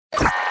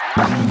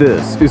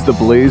This is the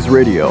Blaze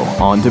Radio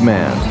on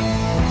demand.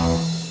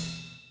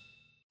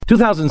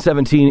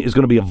 2017 is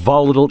going to be a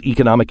volatile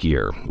economic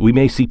year. We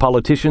may see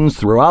politicians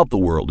throughout the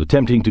world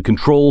attempting to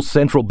control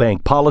central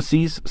bank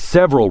policies.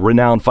 Several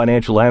renowned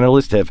financial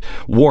analysts have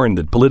warned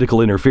that political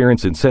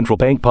interference in central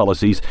bank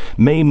policies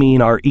may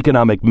mean our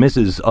economic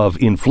misses of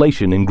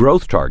inflation and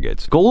growth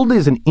targets. Gold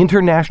is an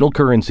international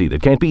currency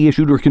that can't be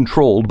issued or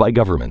controlled by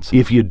governments.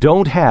 If you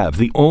don't have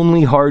the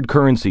only hard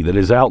currency that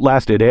has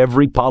outlasted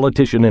every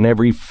politician and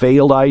every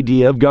failed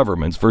idea of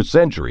governments for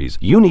centuries,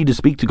 you need to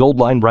speak to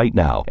Goldline right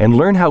now and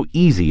learn how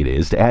easy it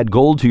is to add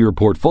gold to your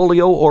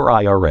portfolio or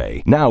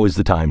IRA. Now is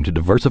the time to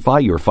diversify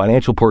your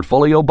financial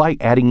portfolio by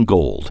adding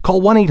gold.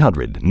 Call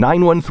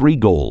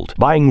 1-800-913-GOLD.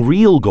 Buying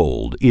real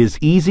gold is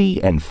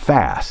easy and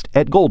fast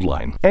at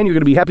Goldline. And you're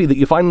going to be happy that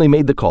you finally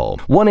made the call.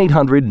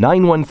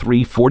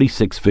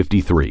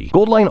 1-800-913-4653.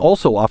 Goldline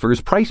also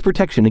offers price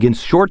protection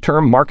against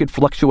short-term market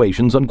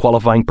fluctuations on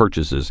qualifying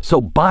purchases. So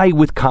buy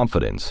with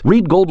confidence.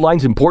 Read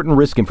Goldline's important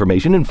risk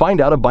information and find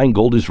out if buying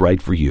gold is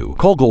right for you.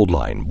 Call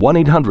Goldline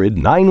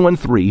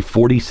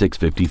 1-800-913-4653.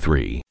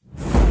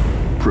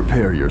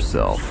 Prepare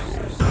yourself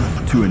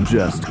to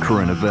ingest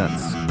current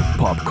events,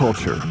 pop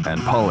culture,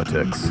 and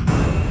politics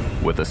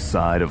with a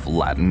side of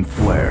Latin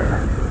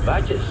flair.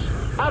 Badges?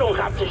 I don't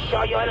have to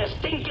show you any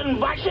stinking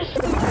badges.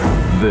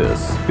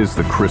 This is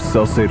the Chris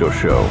Salcedo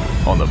Show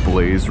on the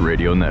Blaze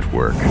Radio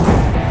Network.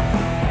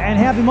 And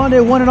happy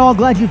Monday, one and all.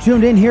 Glad you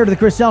tuned in here to the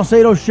Chris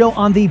Salcedo Show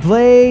on the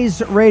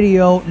Blaze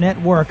Radio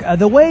Network.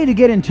 The way to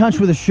get in touch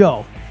with the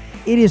show,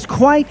 it is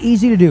quite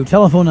easy to do.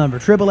 Telephone number,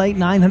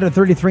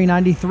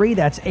 888-900-3393.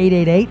 That's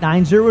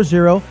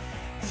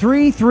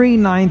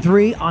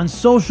 888-900-3393. On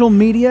social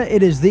media,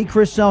 it is the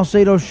Chris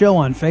Salcedo Show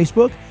on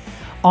Facebook.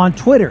 On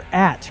Twitter,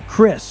 at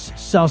Chris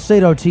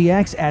Salcedo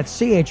TX, at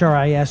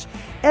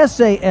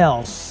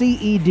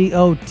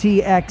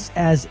ChrisSalcedoTX,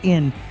 as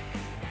in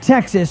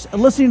Texas.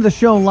 Listening to the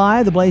show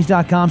live,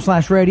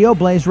 theblaze.com/radio,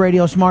 Blaze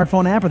Radio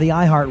smartphone app, or the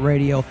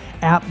iHeartRadio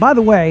app. By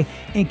the way,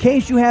 in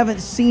case you haven't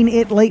seen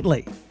it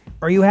lately,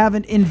 or you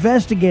haven't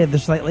investigated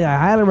this lately, I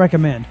highly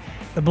recommend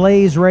the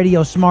Blaze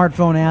Radio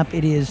smartphone app.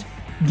 It is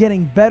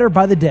getting better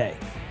by the day.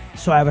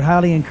 So I would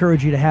highly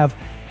encourage you to have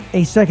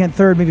a second,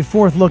 third, maybe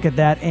fourth look at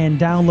that and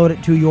download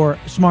it to your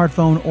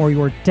smartphone or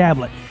your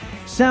tablet.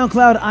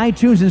 SoundCloud,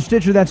 iTunes, and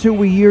Stitcher, that's who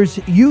we use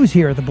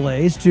here at the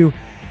Blaze to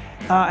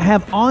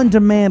have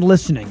on-demand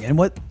listening. And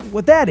what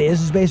that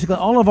is basically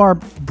all of our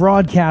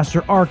broadcasts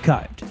are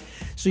archived.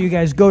 So you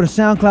guys go to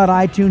SoundCloud,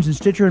 iTunes, and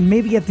Stitcher, and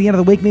maybe at the end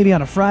of the week, maybe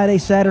on a Friday,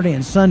 Saturday,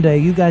 and Sunday,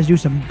 you guys do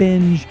some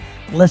binge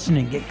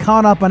listening. Get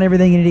caught up on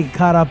everything you need to get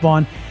caught up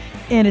on.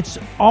 And it's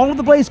all of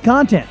the Blaze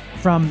content,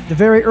 from the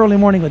very early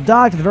morning with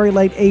Doc to the very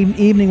late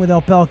evening with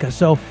El Pelka.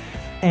 So,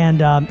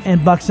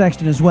 and Buck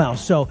Sexton as well.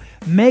 So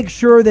make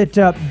sure that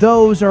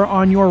those are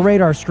on your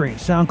radar screen,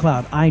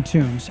 SoundCloud,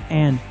 iTunes,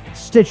 and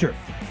Stitcher.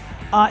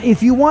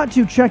 If you want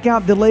to check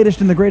out the latest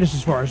and the greatest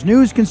as far as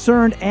news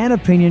concerned and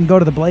opinion, go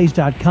to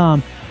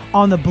theblaze.com.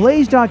 On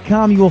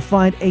theblaze.com, you will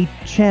find a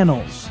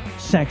channels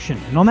section.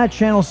 And on that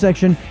channel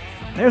section,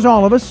 there's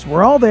all of us.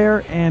 We're all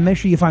there. And make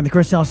sure you find the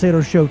Chris Salcedo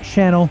Show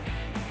channel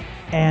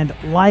and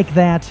like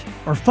that,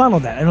 or follow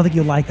that. I don't think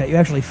you like that. You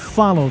actually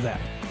follow that.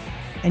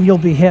 And you'll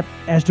be hip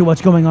as to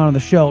what's going on in the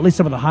show, at least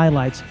some of the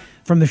highlights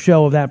from the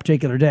show of that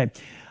particular day.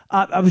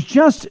 I was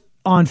just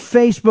on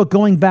Facebook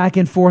going back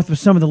and forth with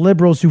some of the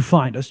liberals who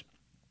find us,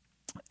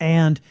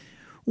 and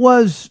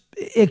was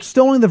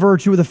extolling the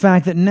virtue of the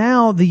fact that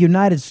now the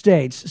United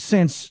States,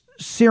 since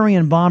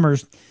Syrian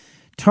bombers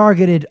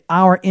targeted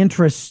our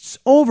interests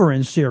over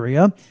in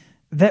Syria,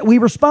 that we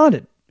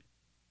responded.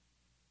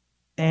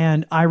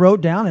 And I wrote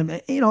down, and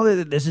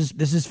this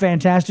is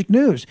fantastic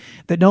news,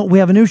 that we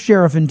have a new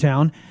sheriff in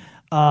town.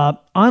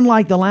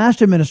 Unlike the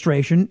last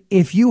administration,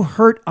 if you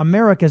hurt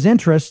America's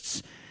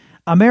interests,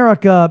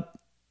 America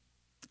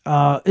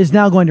is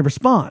now going to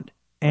respond.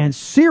 And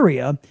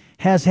Syria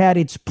has had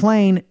its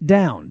plane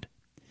downed.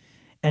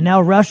 And now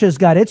Russia's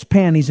got its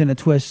panties in a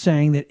twist,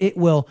 saying that it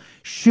will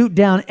shoot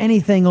down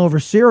anything over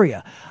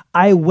Syria.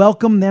 I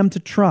welcome them to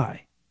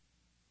try.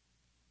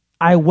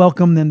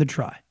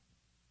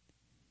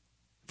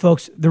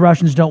 Folks, the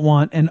Russians don't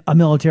want a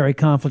military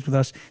conflict with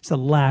us. It's the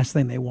last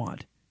thing they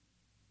want.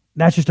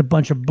 That's just a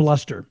bunch of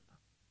bluster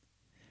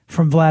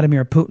from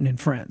Vladimir Putin and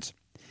friends.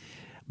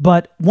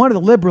 But one of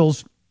the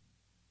liberals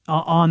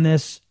on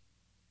this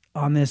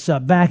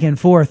back and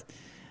forth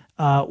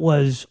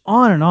was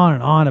on and on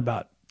and on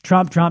about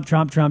Trump,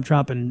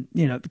 and,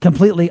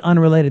 completely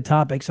unrelated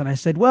topics. And I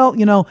said, well,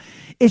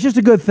 it's just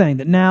a good thing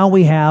that now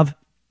we have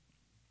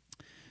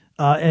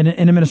an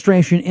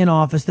administration in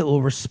office that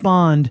will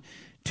respond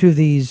to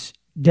these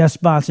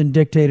despots and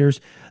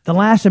dictators. The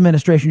last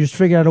administration just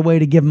figured out a way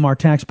to give them our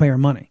taxpayer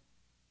money.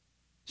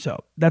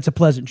 So that's a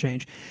pleasant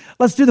change.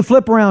 Let's do the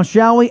flip around,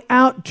 shall we?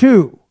 Out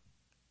to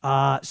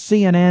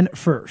CNN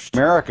first.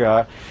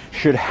 America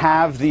should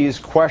have these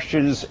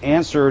questions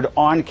answered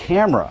on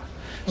camera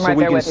so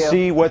we can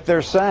see what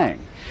they're saying.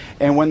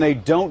 And when they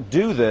don't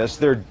do this,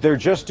 they're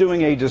just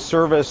doing a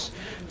disservice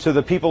to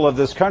the people of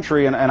this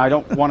country. And I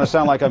don't want to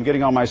sound like I'm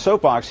getting on my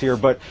soapbox here,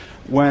 but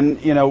when,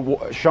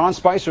 Sean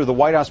Spicer, the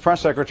White House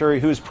press secretary,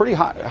 who's pretty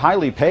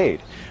highly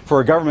paid for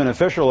a government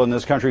official in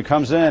this country,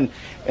 comes in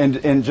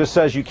and just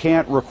says you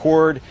can't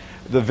record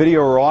the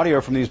video or audio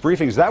from these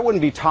briefings, that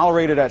wouldn't be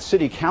tolerated at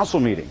city council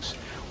meetings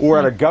or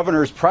at a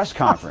governor's press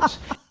conference.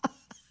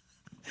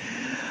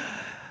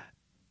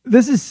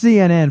 This is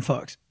CNN,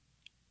 folks,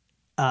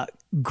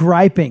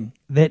 griping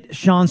that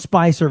Sean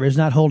Spicer is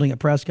not holding a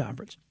press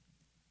conference.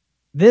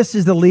 This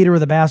is the leader of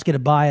the basket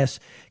of bias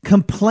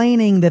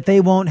complaining that they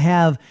won't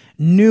have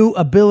new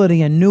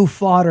ability and new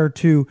fodder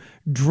to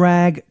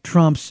drag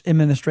Trump's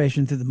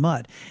administration through the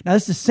mud. Now,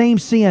 this is the same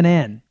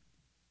CNN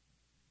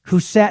who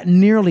sat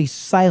nearly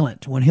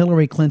silent when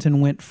Hillary Clinton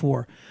went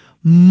for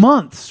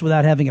months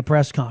without having a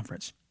press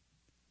conference.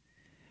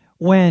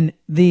 When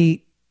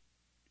the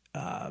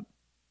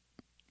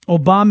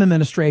Obama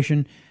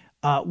administration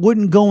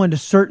wouldn't go into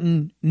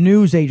certain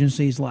news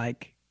agencies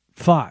like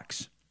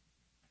Fox,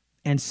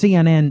 and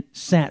CNN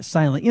sat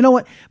silent. You know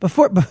what?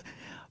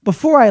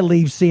 Before I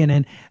leave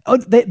CNN,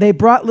 they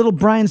brought little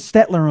Brian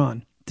Stetler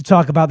on to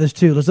talk about this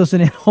too. Let's listen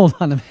in. Hold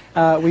on.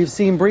 We've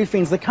seen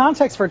briefings. The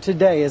context for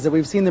today is that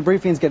we've seen the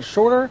briefings get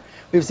shorter.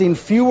 We've seen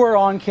fewer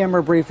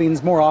on-camera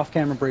briefings, more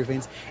off-camera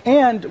briefings.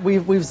 And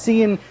we've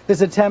seen this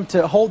attempt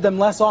to hold them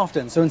less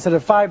often. So instead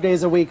of 5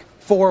 days a week,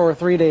 4 or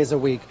 3 days a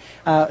week.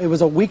 It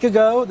was a week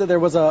ago that there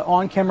was an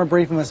on-camera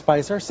briefing with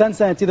Spicer. Since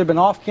then, it's either been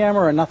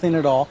off-camera or nothing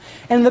at all.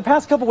 And in the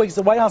past couple weeks,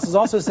 the White House has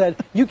also said,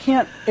 you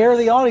can't air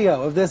the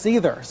audio of this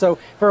either. So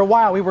for a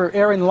while, we were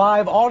airing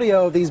live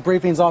audio of these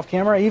briefings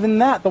off-camera. Even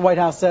that, the White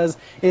House says,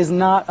 is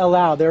not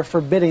allowed. They're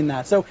forbidding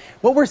that. So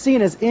what we're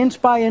seeing is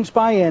inch by inch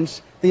by inch,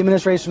 the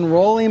administration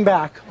rolling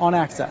back on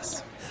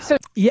access.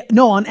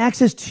 On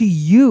access to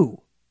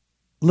you,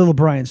 little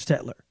Brian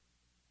Stetler.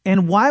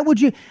 And why would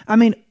you?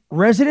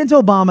 President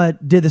Obama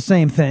did the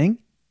same thing.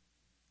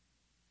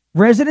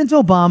 President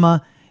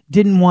Obama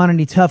didn't want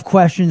any tough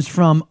questions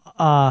from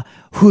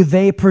who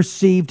they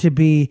perceived to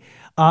be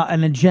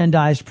an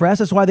agendized press.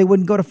 That's why they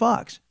wouldn't go to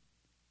Fox.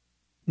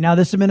 Now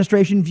this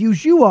administration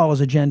views you all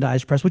as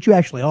agendized press, which you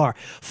actually are.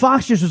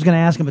 Fox just was going to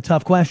ask him a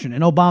tough question,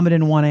 and Obama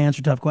didn't want to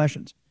answer tough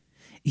questions.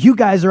 You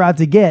guys are out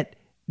to get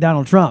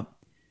Donald Trump,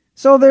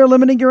 so they're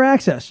limiting your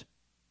access.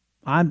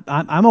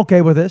 I'm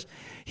okay with this.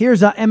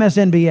 Here's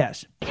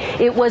MSNBS.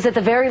 It was at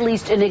the very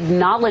least an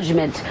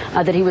acknowledgement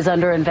that he was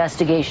under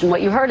investigation.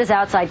 What you heard as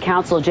outside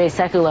counsel Jay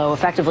Sekulow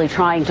effectively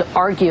trying to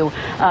argue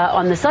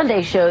on the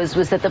Sunday shows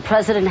was that the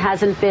president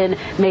hasn't been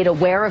made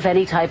aware of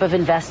any type of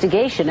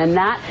investigation. And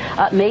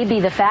that may be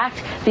the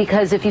fact,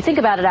 because if you think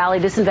about it, Ali,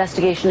 this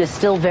investigation is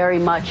still very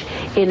much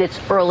in its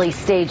early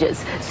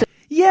stages.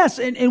 Yes,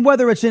 and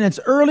whether it's in its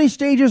early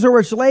stages or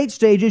its late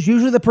stages,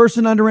 usually the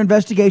person under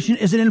investigation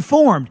isn't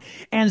informed.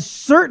 And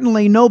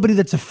certainly nobody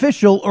that's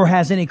official or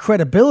has any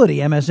credibility,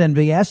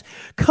 MSNBS,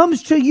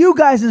 comes to you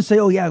guys and say,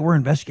 oh yeah, we're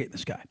investigating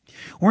this guy.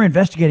 We're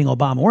investigating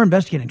Obama. We're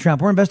investigating Trump.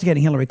 We're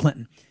investigating Hillary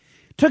Clinton.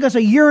 It took us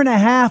a year and a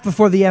half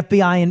before the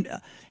FBI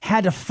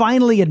had to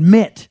finally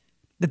admit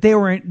that they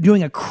were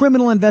doing a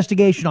criminal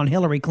investigation on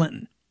Hillary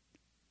Clinton.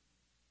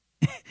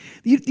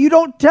 You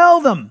don't tell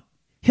them.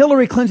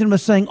 Hillary Clinton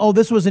was saying, oh,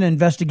 this was an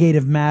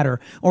investigative matter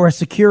or a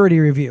security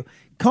review.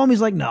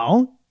 Comey's like,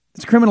 no,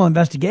 it's a criminal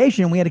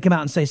investigation. We had to come out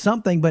and say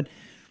something, but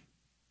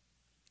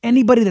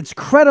anybody that's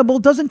credible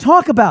doesn't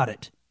talk about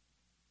it.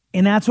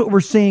 And that's what we're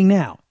seeing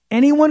now.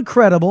 Anyone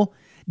credible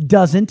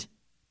doesn't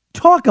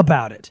talk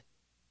about it.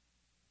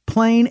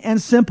 Plain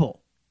and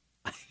simple.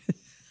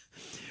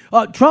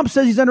 Trump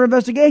says he's under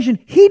investigation.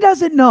 He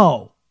doesn't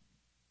know.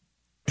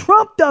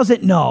 Trump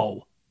doesn't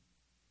know.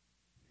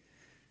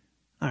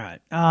 All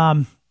right.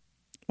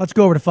 Let's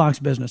go over to Fox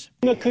Business.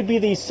 It could be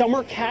the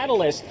summer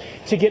catalyst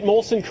to get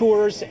Molson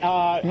Coors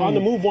on the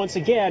move once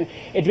again.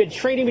 It's been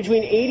trading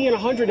between 80 and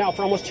 100 now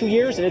for almost 2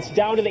 years, and it's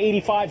down to the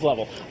 85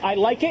 level. I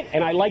like it,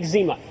 and I like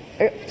Zima.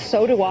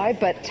 So do I,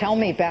 but tell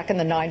me, back in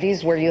the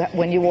 90s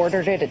when you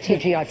ordered it at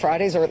TGI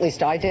Fridays, or at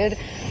least I did,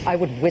 I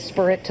would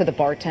whisper it to the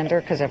bartender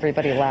because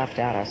everybody laughed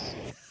at us.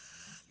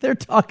 They're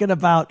talking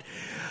about,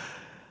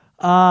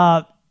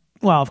 well,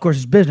 of course,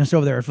 it's business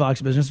over there at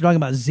Fox Business. They're talking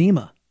about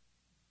Zima.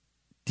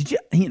 Did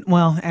you?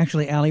 Well,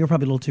 actually, Allie, you're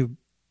probably a little too,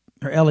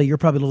 or Ellie, you're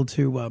probably a little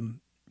too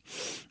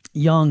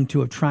young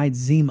to have tried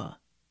Zima.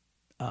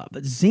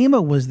 But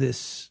Zima was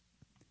this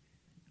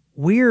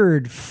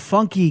weird,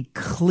 funky,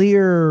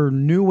 clear,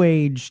 new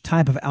age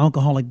type of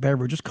alcoholic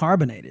beverage, just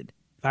carbonated.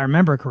 If I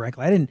remember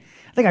correctly, I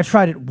think I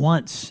tried it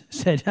once.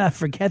 Said,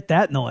 forget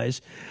that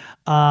noise.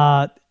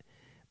 But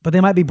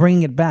they might be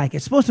bringing it back.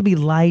 It's supposed to be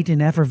light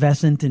and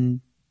effervescent and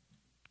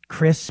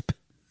crisp.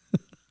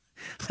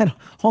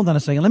 Hold on a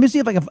second. Let me see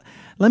if I can.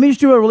 Let me just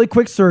do a really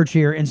quick search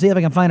here and see if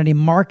I can find any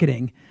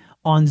marketing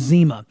on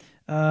Zima.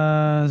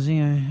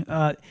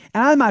 And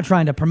I'm not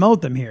trying to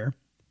promote them here.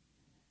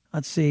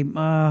 Let's see. Okay,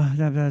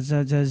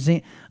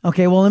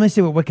 well, let me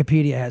see what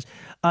Wikipedia has.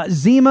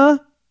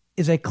 Zima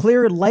is a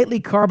clear, lightly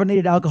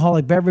carbonated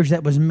alcoholic beverage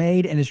that was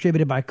made and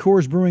distributed by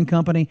Coors Brewing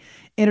Company,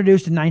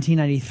 introduced in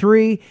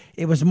 1993.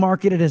 It was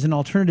marketed as an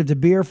alternative to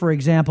beer, for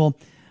example,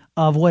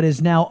 of what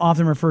is now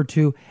often referred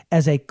to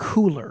as a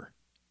cooler.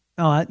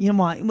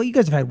 You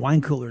guys have had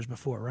wine coolers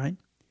before, right?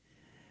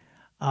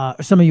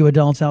 Some of you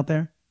adults out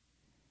there.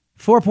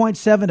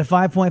 4.7 to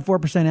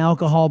 5.4%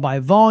 alcohol by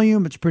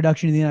volume. Its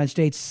production in the United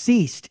States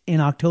ceased in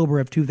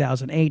October of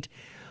 2008,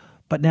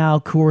 but now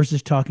Coors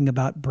is talking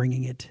about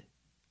bringing it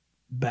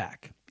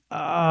back. Do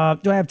I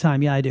have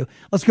time? Yeah, I do.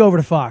 Let's go over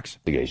to Fox.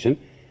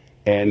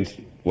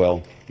 And,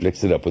 well,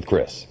 mix it up with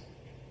Chris.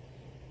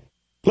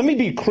 Let me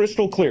be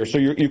crystal clear so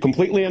you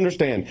completely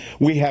understand.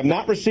 We have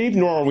not received,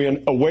 nor are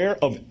we aware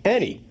of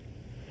any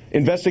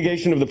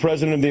investigation of the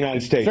President of the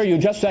United States. Sir, you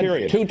just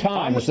said 2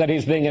 times that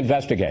he's being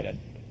investigated.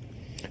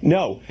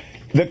 No.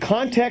 The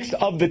context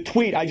of the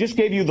tweet, I just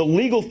gave you the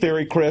legal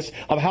theory, Chris,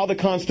 of how the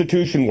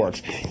Constitution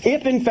works.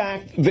 If, in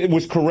fact, it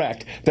was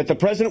correct that the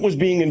president was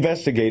being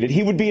investigated,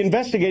 he would be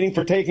investigating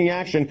for taking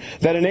action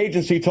that an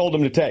agency told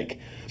him to take.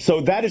 So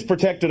that is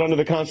protected under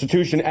the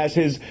Constitution as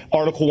his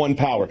Article I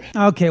power.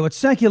 Okay, what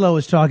Sekulow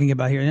is talking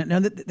about here, now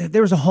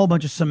there was a whole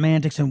bunch of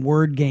semantics and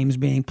word games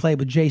being played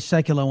with Jay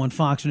Sekulow on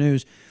Fox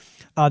News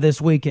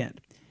this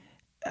weekend.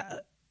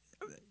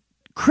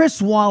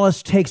 Chris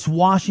Wallace takes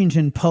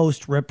Washington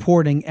Post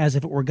reporting as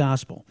if it were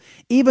gospel,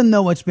 even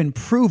though it's been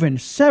proven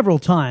several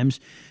times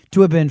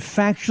to have been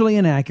factually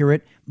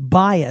inaccurate,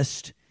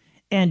 biased,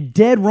 and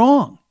dead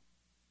wrong.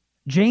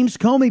 James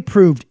Comey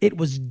proved it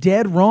was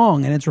dead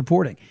wrong in its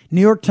reporting.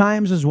 New York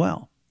Times as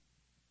well.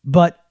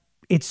 But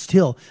it's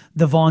still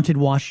the vaunted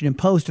Washington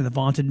Post and the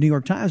vaunted New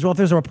York Times. Well, if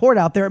there's a report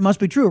out there, it must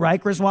be true, right,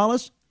 Chris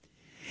Wallace?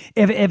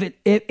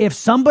 If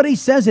somebody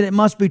says it, it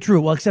must be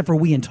true. Well, except for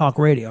we in talk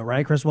radio,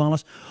 right, Chris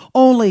Wallace?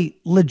 Only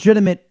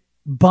legitimate,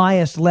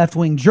 biased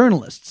left-wing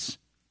journalists.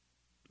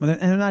 Well,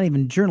 they're not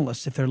even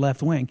journalists if they're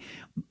left-wing.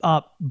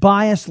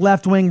 Biased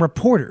left-wing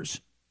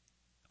reporters.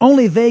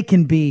 Only they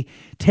can be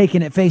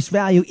taken at face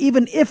value,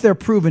 even if they're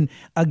proven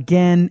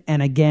again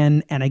and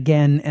again and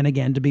again and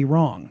again to be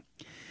wrong.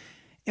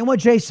 And what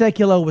Jay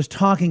Sekulow was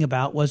talking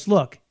about was,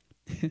 look,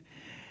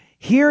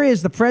 here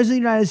is the President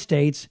of the United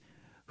States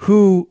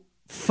who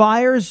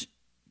fires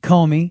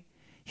Comey,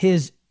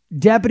 his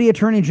deputy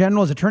attorney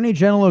general, his attorney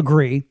general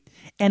agree,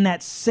 and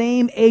that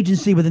same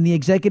agency within the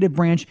executive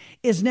branch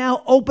is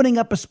now opening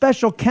up a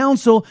special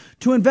counsel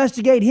to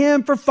investigate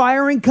him for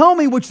firing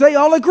Comey, which they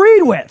all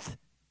agreed with.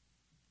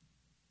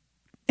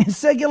 And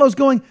Sekulow's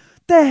going,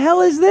 the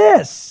hell is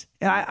this?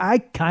 I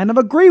kind of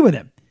agree with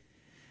him.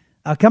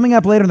 Coming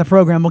up later in the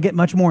program, we'll get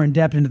much more in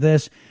depth into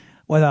this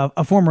with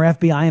a former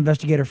FBI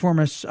investigator,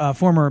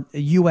 former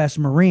U.S.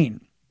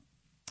 Marine,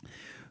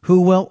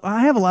 who will,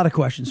 I have a lot of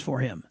questions for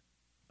him,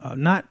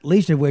 not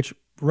least of which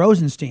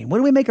Rosenstein. What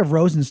do we make of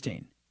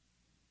Rosenstein?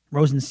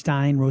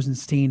 Rosenstein.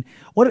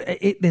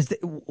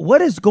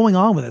 What is going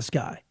on with this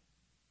guy?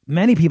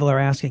 Many people are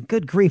asking,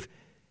 good grief,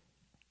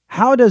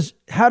 how does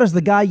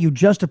the guy you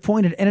just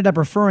appointed ended up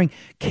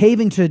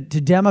caving to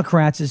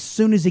Democrats as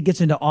soon as he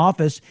gets into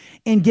office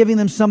and giving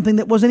them something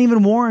that wasn't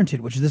even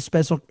warranted, which is this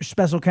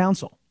special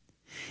counsel?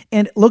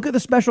 And look at the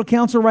special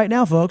counsel right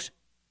now, folks.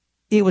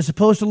 It was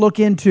supposed to look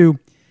into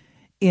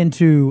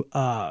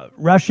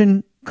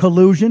Russian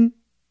collusion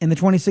in the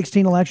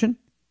 2016 election.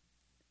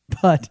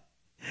 But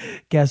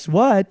guess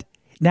what?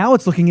 Now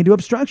it's looking into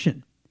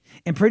obstruction.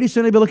 And pretty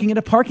soon it'll be looking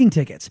into parking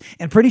tickets.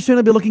 And pretty soon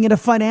it'll be looking into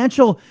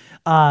financial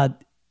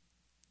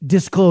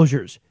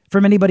disclosures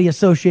from anybody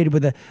associated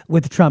with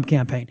the Trump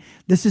campaign.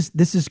 This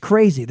is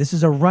crazy. This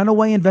is a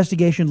runaway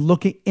investigation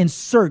looking in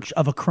search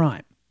of a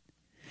crime.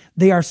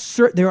 They're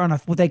on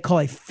what they call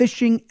a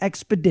fishing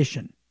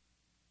expedition,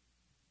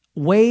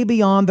 way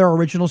beyond their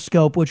original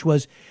scope, which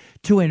was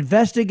to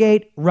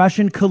investigate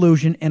Russian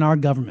collusion in our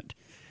government.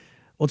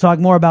 We'll talk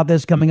more about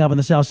this coming up on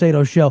the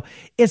Salcedo Show.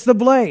 It's the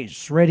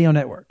Blaze Radio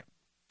Network.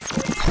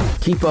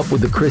 Keep up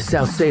with the Chris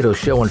Salcedo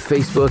Show on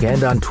Facebook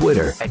and on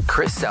Twitter at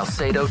Chris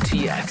Salcedo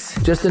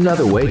TX. Just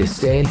another way to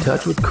stay in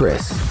touch with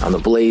Chris on the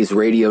Blaze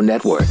Radio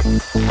Network.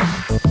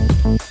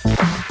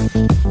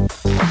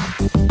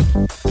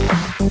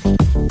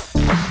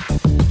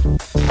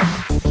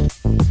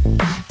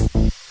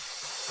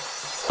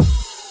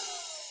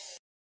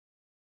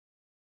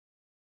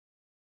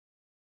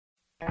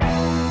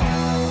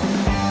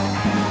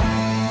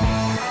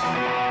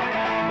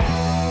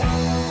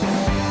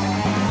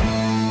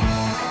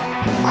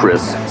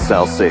 Chris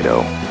Salcedo.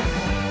 All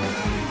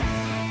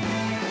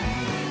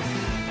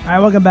right,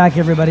 welcome back,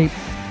 everybody.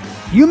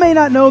 You may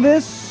not know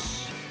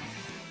this,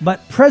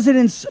 but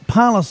presidents'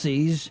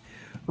 policies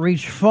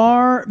reach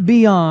far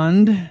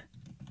beyond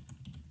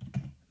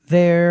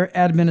their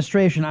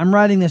administration. I'm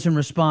writing this in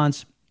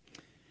response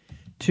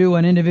to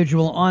an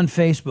individual on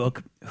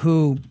Facebook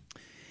who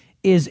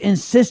is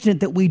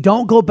insistent that we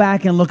don't go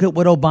back and look at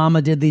what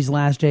Obama did these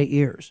last 8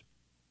 years.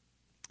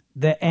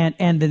 And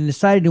then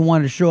decided to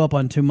want to show up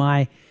onto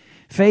my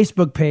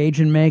Facebook page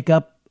and make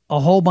up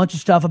a whole bunch of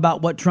stuff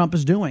about what Trump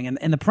is doing.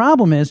 And the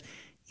problem is,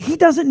 he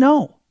doesn't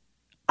know.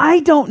 I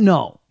don't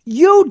know.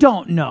 You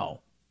don't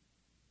know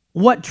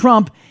what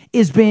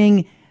is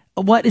being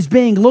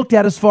looked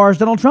at as far as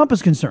Donald Trump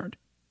is concerned.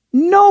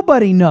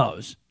 Nobody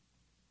knows.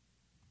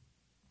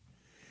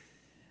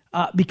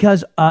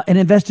 Because an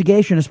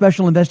investigation, a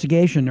special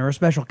investigation or a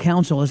special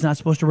counsel is not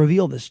supposed to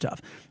reveal this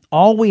stuff.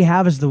 All we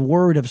have is the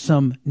word of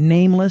some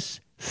nameless,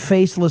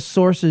 faceless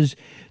sources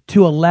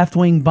to a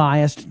left-wing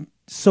biased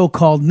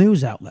so-called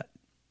news outlet.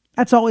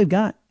 That's all we've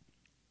got.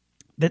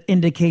 That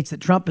indicates that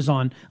Trump is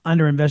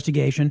under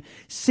investigation.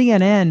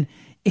 CNN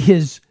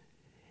is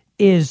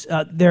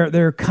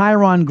their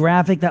Chiron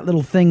graphic, that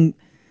little thing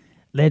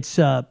that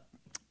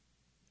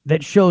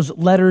shows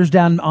letters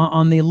down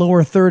on the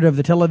lower third of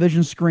the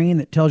television screen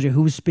that tells you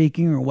who's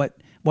speaking or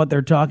what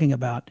they're talking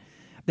about.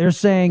 They're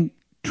saying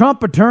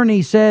Trump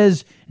attorney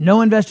says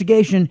no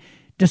investigation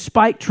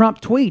despite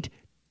Trump tweet.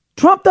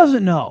 Trump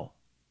doesn't know.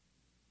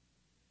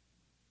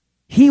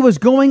 He was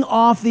going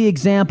off the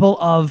example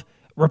of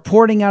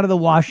reporting out of the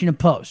Washington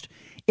Post.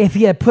 If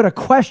he had put a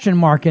question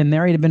mark in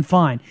there, he'd have been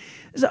fine.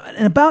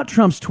 And about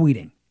Trump's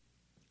tweeting,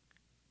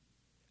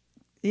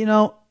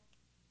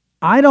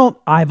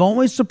 I've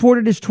always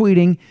supported his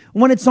tweeting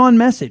when it's on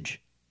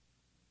message.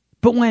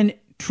 But when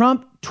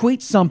Trump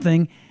tweets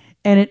something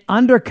and it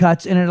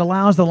undercuts and it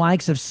allows the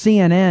likes of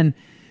CNN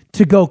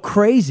to go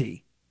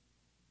crazy,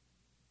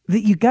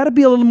 that you got to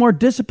be a little more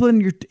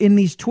disciplined in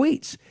these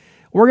tweets.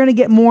 We're going to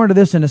get more into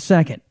this in a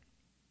second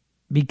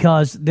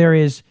because there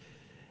is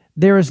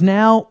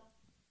now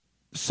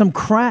some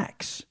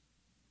cracks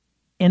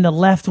in the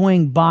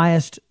left-wing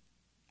biased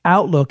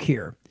outlook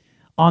here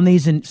on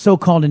these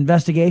so-called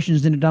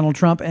investigations into Donald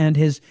Trump and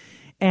his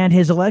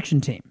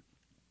election team.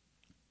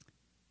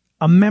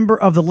 A member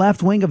of the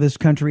left wing of this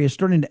country is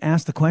starting to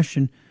ask the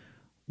question,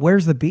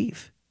 where's the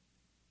beef?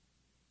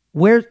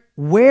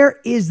 Where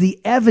is the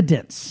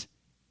evidence?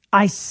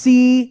 I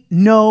see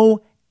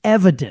no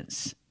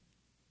evidence.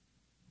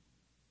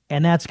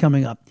 And that's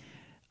coming up.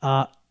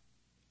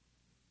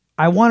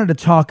 I wanted to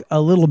talk a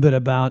little bit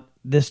about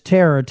this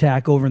terror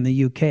attack over in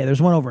the UK.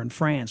 There's one over in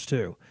France,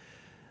 too.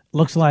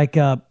 Looks like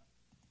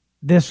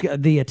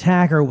the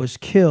attacker was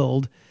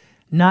killed.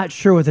 Not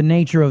sure what the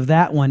nature of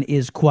that one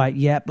is quite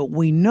yet, but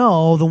we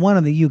know the one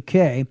in the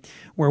UK,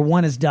 where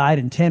one has died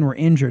and 10 were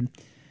injured,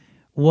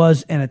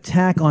 was an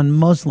attack on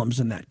Muslims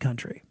in that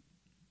country.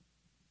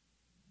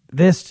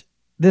 This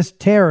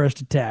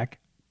terrorist attack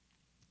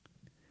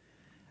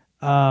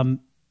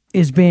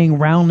is being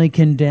roundly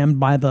condemned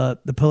by the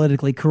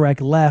politically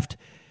correct left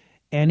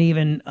and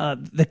even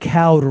the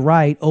cowed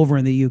right over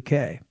in the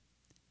UK.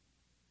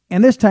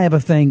 And this type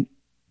of thing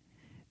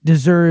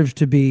deserves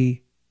to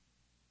be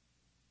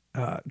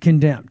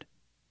condemned.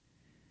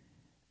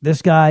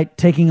 This guy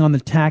taking on the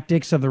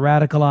tactics of the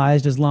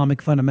radicalized Islamic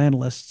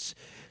fundamentalists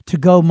to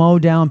go mow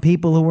down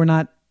people who were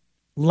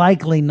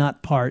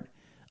not part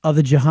of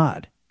the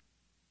jihad.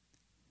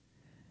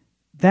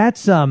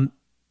 That's and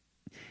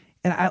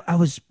I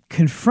was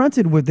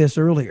confronted with this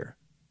earlier.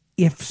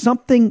 If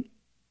something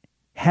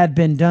had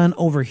been done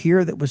over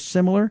here that was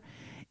similar,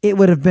 it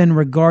would have been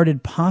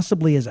regarded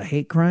possibly as a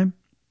hate crime.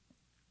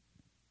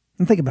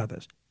 And think about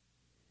this.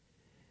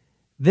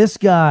 This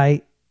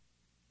guy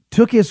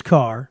took his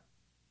car,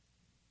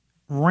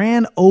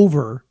 ran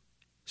over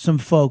some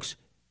folks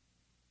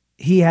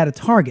he had to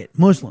target,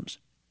 Muslims.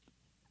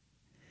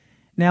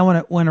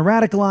 Now, when a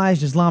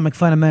radicalized Islamic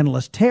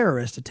fundamentalist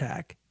terrorist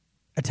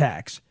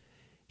attacks,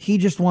 he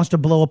just wants to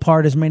blow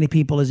apart as many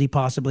people as he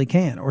possibly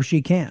can or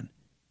she can.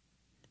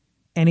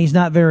 And he's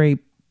not very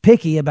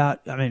picky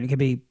about, it could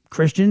be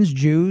Christians,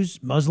 Jews,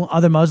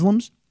 other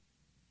Muslims.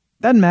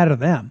 Doesn't matter to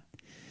them.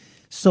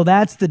 So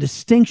that's the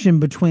distinction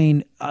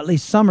between, at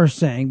least some are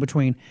saying,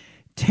 between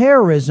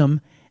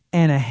terrorism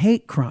and a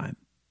hate crime.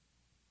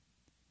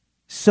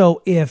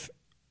 So if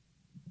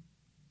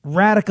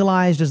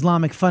radicalized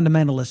Islamic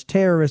fundamentalist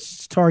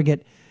terrorists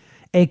target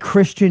a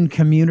Christian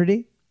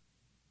community,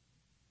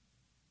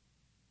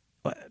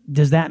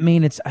 does that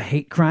mean it's a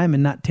hate crime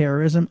and not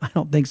terrorism? I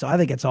don't think so. I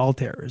think it's all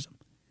terrorism.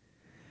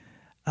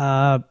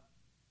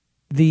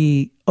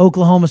 The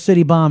Oklahoma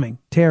City bombing,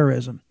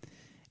 terrorism.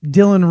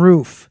 Dylan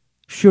Roof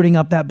shooting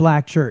up that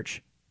black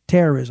church,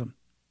 terrorism.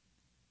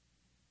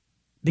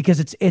 Because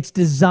it's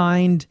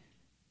designed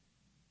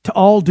to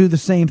all do the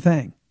same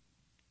thing,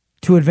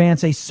 to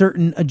advance a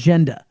certain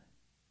agenda,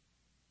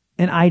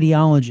 an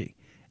ideology.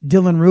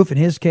 Dylan Roof, in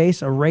his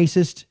case, a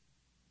racist,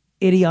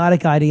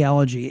 idiotic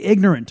ideology,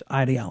 ignorant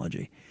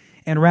ideology,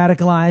 and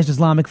radicalized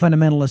Islamic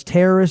fundamentalist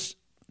terrorist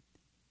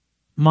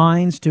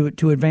minds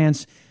to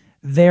advance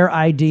their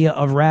idea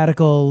of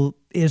radical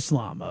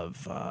Islam,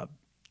 of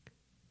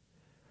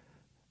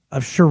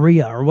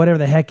Sharia, or whatever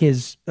the heck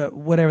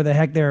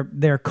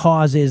their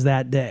cause is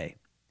that day.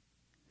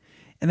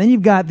 And then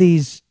you've got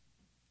this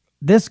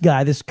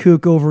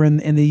kook over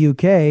in the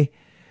UK,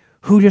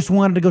 who just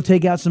wanted to go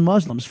take out some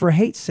Muslims for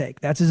hate's sake.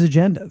 That's his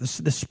agenda,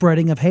 the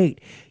spreading of hate.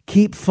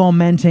 Keep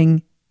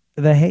fomenting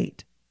the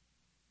hate.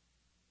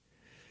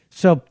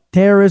 So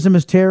terrorism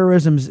is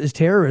terrorism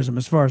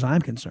as far as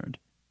I'm concerned.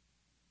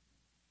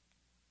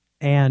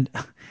 And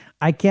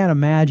I can't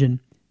imagine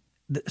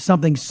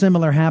something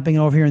similar happening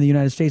over here in the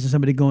United States and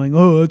somebody going,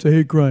 oh, that's a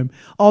hate crime.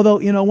 Although,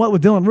 you know what,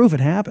 with Dylan Roof, it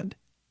happened.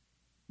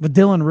 With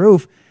Dylan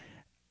Roof,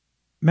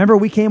 remember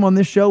we came on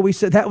this show, we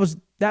said that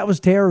was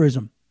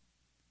terrorism.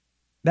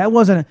 That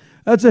wasn't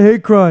that's a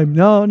hate crime.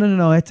 No.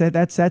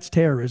 That's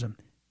terrorism.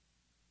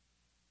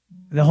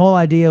 The whole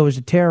idea was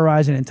to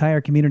terrorize an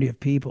entire community of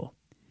people.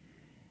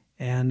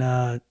 And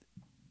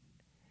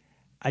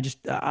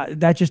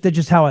that's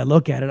just how I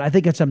look at it. I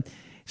think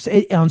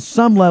on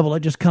some level, it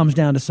just comes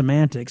down to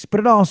semantics, but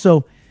it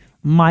also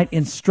might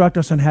instruct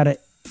us on how to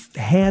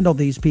handle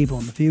these people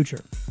in the future.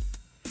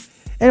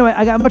 Anyway,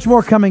 I got much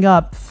more coming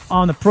up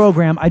on the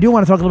program. I do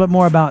want to talk a little bit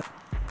more about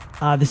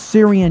the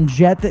Syrian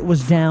jet that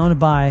was downed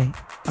by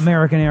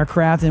American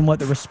aircraft and what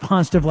the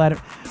response to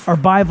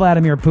by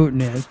Vladimir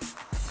Putin is.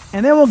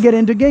 And then we'll get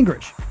into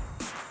Gingrich.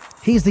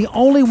 He's the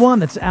only one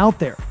that's out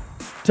there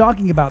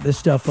talking about this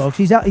stuff, folks.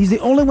 He's the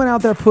only one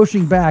out there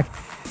pushing back.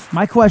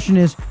 My question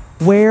is,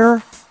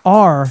 where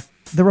are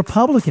the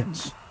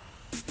Republicans?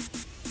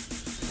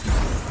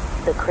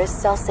 The Chris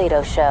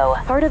Salcedo Show,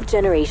 part of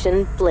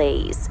Generation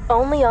Blaze,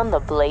 only on the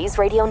Blaze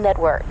Radio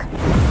Network.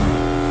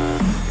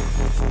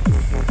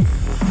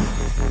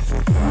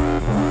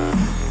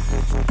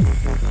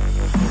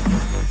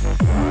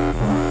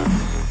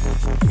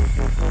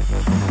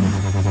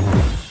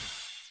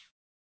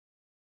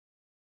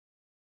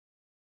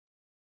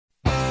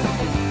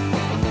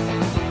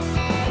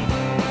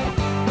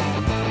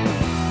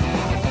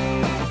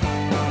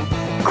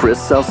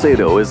 Chris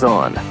Salcedo is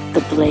on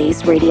the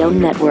Blaze Radio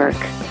Network.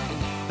 All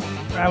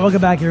right,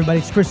 welcome back, everybody.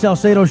 It's Chris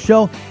Salcedo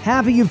Show.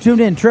 Happy you've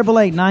tuned in.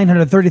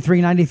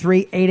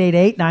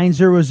 888-933-93,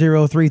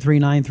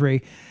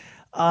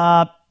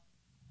 888-900-3393.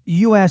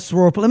 U.S.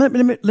 world. Let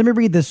me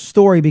read this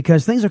story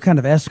because things are kind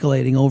of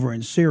escalating over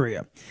in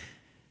Syria.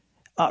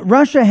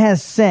 Russia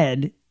has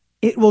said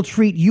it will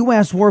treat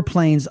U.S.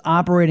 warplanes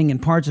operating in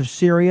parts of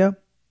Syria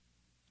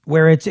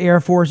where its air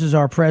forces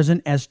are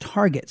present as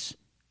targets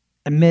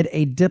amid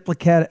a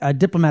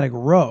diplomatic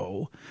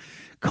row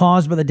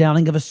caused by the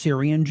downing of a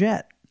Syrian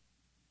jet.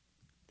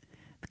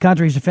 The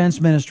country's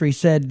defense ministry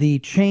said the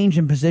change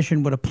in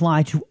position would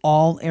apply to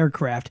all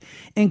aircraft,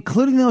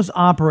 including those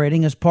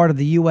operating as part of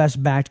the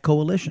U.S.-backed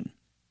coalition.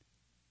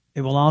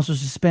 It will also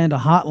suspend a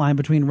hotline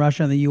between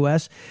Russia and the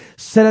U.S.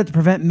 set up to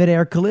prevent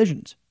mid-air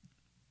collisions.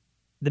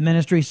 The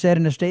ministry said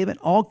in a statement,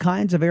 all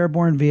kinds of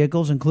airborne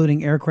vehicles,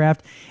 including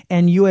aircraft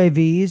and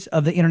UAVs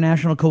of the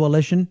international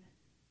coalition,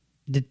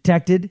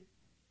 detected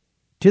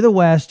to the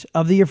west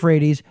of the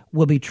Euphrates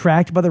will be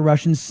tracked by the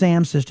Russian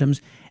SAM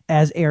systems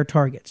as air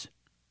targets.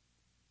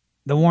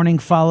 The warning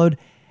followed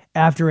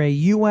after a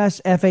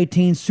U.S.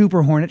 F-18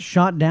 Super Hornet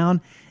shot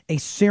down a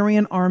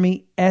Syrian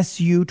Army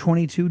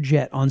Su-22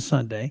 jet on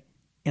Sunday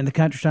in the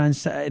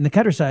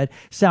countryside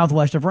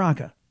southwest of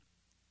Raqqa.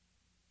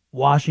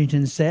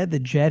 Washington said the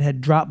jet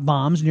had dropped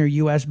bombs near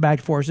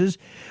U.S.-backed forces,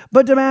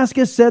 but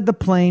Damascus said the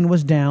plane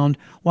was downed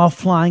while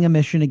flying a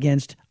mission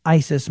against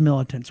ISIS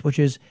militants, which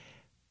is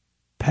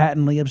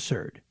patently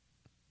absurd.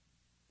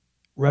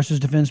 Russia's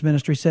defense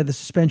ministry said the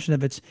suspension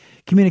of its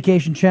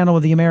communication channel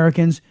with the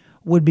Americans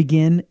would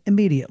begin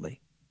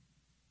immediately.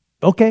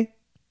 Okay.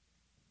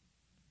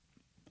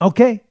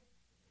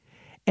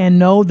 And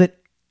know that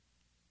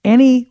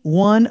any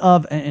one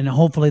of, and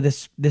hopefully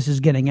this is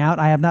getting out,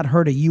 I have not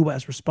heard a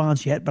U.S.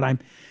 response yet, but I'm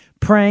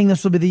praying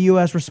this will be the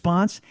U.S.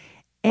 response.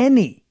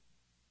 Any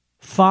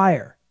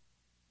fire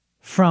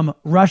from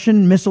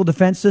Russian missile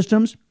defense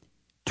systems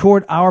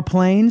toward our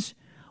planes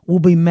will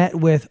be met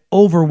with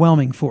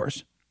overwhelming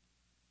force.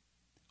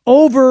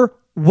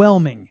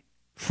 Overwhelming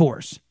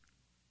force.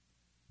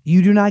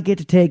 You do not get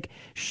to take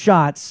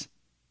shots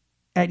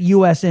at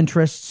U.S.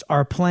 interests,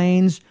 our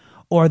planes,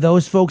 or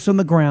those folks on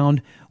the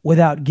ground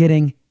without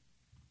getting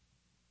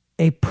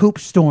a poop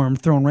storm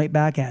thrown right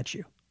back at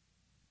you.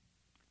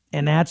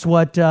 And that's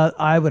what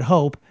I would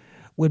hope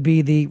would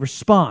be the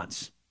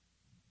response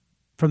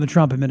from the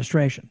Trump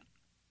administration.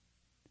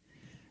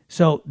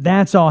 So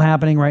that's all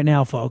happening right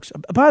now, folks.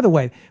 By the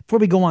way, before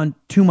we go on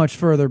too much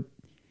further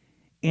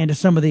into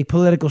some of the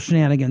political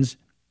shenanigans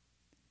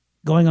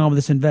going on with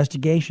this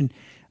investigation,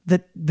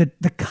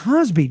 the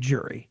Cosby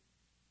jury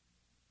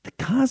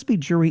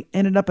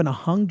ended up in a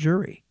hung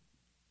jury.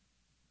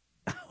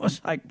 I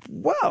was like,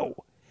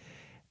 whoa.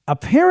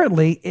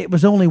 Apparently, it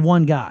was only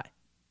one guy.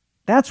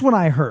 That's what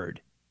I heard.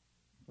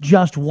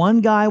 Just one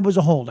guy was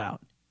a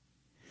holdout.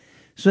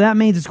 So that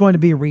means it's going to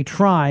be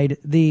retried.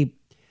 The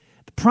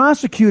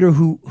prosecutor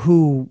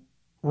who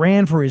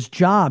ran for his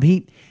job,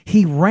 he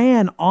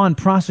ran on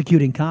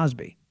prosecuting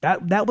Cosby.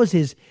 That was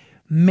his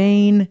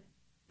main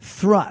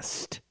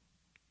thrust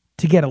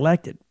to get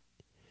elected.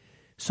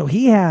 So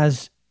he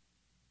has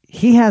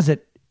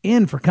it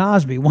in for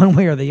Cosby one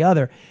way or the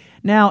other.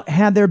 Now,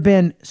 had there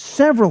been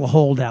several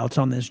holdouts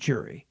on this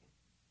jury,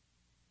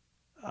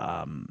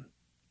 then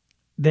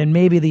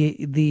maybe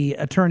the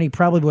attorney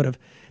the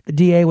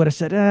DA would have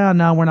said,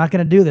 no, we're not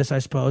going to do this, I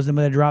suppose, and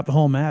would have dropped the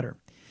whole matter.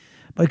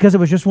 But because it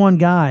was just one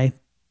guy,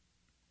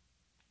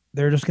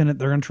 they're going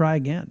to try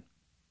again.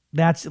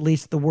 That's at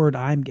least the word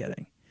I'm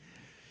getting.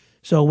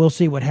 So we'll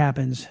see what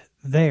happens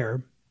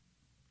there.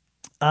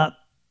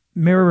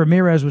 Mira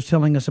Ramirez was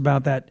telling us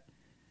about that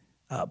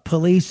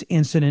police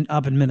incident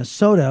up in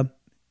Minnesota.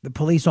 The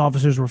police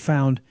officers were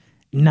found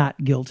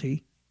not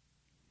guilty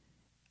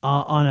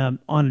on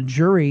a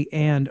jury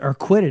and are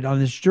acquitted on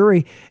this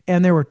jury.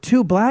 And there were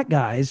 2 black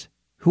guys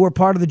who were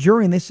part of the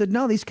jury, and they said,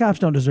 no, these cops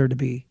don't deserve to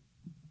be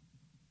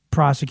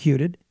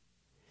prosecuted.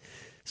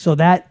 So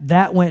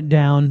that went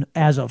down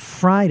as of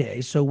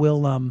Friday. So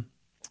we'll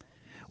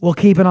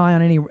keep an eye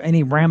on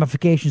any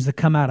ramifications that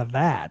come out of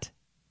that.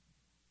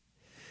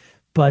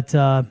 But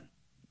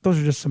those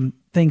are just some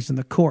things in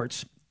the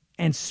courts.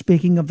 And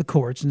speaking of the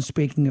courts and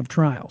speaking of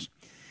trials,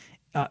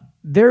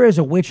 there is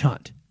a witch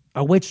hunt,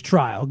 a witch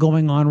trial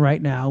going on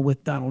right now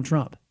with Donald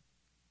Trump.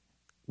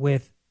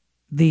 With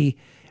the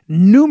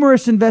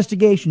numerous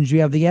investigations.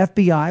 You have the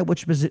FBI,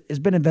 which has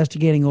been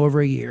investigating over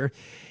a year.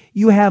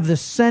 You have the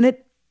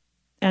Senate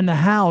and the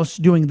House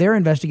doing their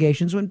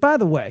investigations. And by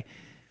the way,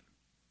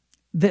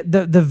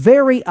 the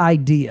very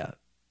idea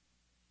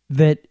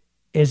that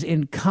as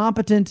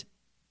incompetent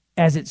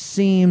as it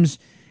seems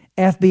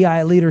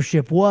FBI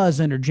leadership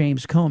was under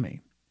James Comey,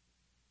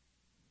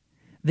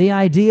 the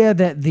idea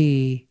that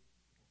the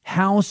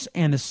House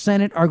and the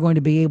Senate are going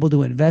to be able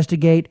to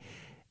investigate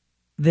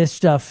this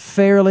stuff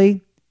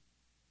fairly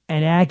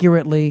and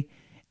accurately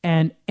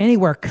and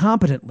anywhere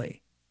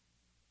competently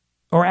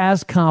or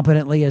as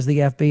competently as the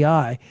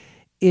FBI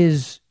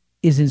is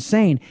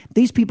insane.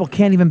 These people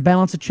can't even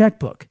balance a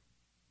checkbook.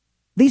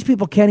 These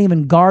people can't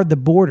even guard the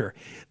border.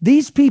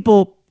 These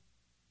people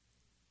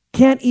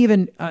can't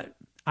even,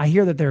 I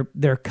hear that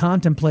they're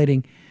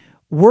contemplating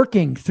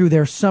working through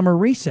their summer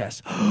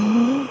recess.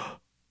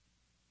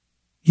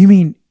 You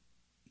mean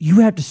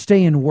you have to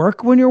stay in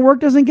work when your work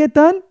doesn't get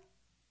done?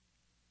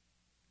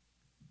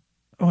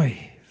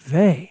 Oy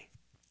vey.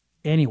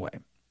 Anyway.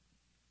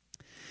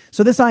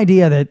 So this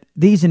idea that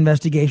these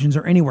investigations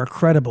are anywhere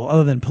credible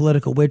other than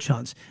political witch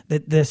hunts,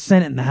 that the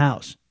Senate and the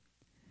House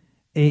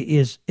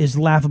is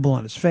laughable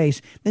on its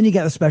face. Then you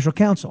got the special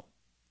counsel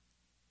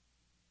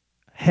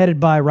headed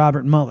by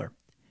Robert Mueller.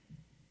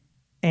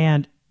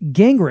 And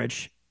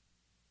Gingrich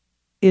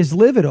is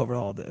livid over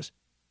all this.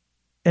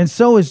 And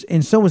so is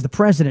the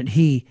president.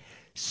 He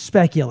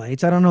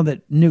speculates. I don't know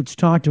that Newt's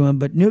talked to him,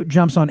 but Newt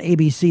jumps on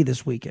ABC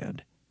this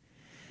weekend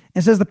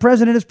and says the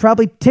president is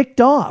probably ticked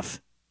off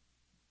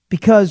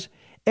because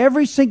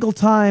every single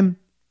time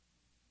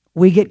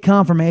we get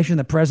confirmation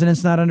the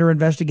president's not under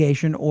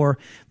investigation or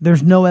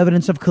there's no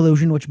evidence of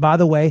collusion, which, by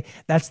the way,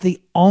 that's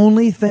the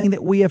only thing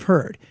that we have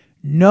heard.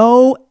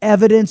 No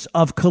evidence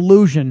of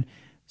collusion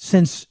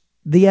since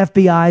the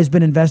FBI has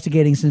been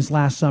investigating since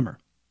last summer.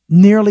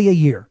 Nearly a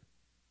year.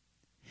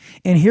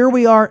 And here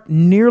we are,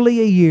 nearly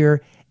a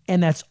year,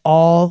 and that's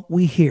all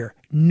we hear.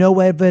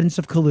 No evidence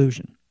of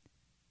collusion.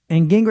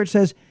 And Gingrich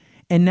says,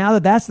 and now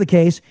that that's the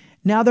case,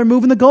 now they're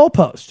moving the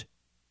goalpost,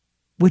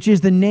 which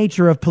is the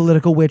nature of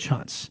political witch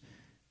hunts.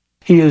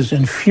 He is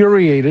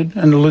infuriated,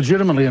 and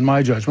legitimately, in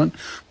my judgment,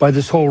 by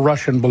this whole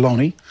Russian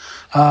baloney.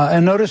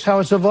 And notice how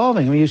it's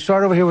evolving. I mean, you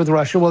start over here with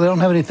Russia. Well, they don't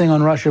have anything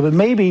on Russia, but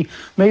maybe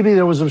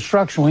there was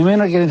obstruction. We may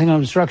not get anything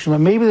on obstruction, but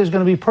maybe there's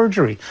going to be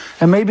perjury,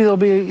 and maybe there'll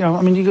be,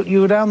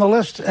 you go down the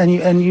list,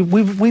 and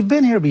we've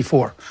been here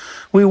before.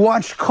 We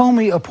watched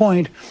Comey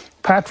appoint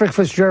Patrick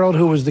Fitzgerald,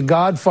 who was the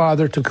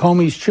godfather to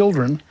Comey's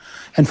children,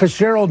 and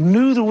Fitzgerald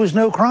knew there was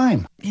no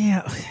crime.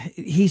 Yeah,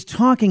 he's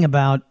talking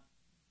about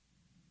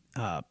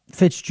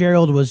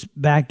Fitzgerald was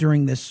back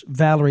during this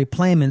Valerie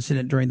Plame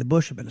incident during the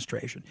Bush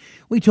administration.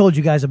 We told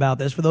you guys about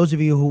this for those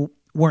of you who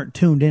weren't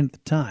tuned in at the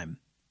time.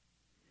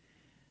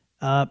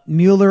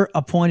 Mueller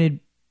appointed,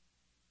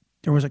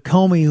 there was a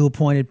Comey who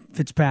appointed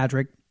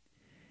Fitzpatrick,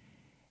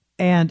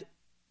 and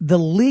the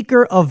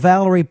leaker of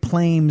Valerie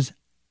Plame's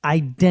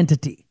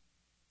identity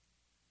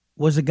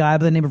was a guy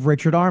by the name of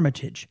Richard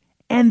Armitage.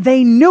 And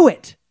they knew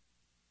it,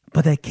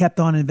 but they kept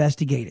on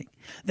investigating.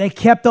 They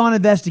kept on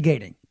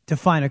investigating to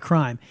find a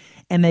crime.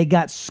 And they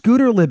got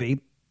Scooter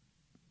Libby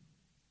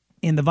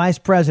in the vice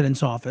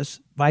president's office,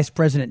 Vice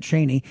President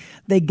Cheney.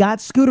 They got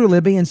Scooter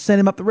Libby and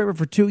sent him up the river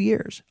for 2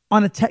 years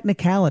on a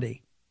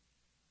technicality,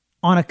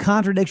 on a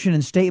contradiction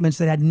in statements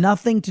that had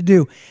nothing to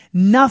do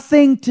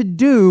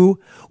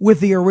with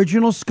the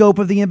original scope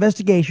of the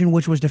investigation,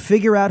 which was to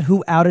figure out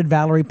who outed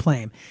Valerie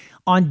Plame.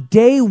 On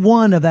day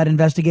one of that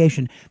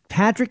investigation,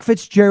 Patrick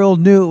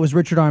Fitzgerald knew it was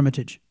Richard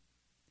Armitage.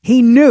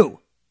 He knew,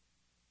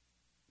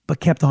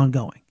 but kept on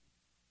going.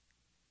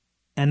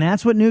 And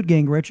that's what Newt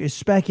Gingrich is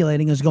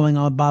speculating is going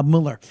on with Bob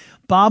Mueller.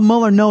 Bob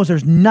Mueller knows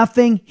there's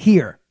nothing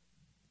here.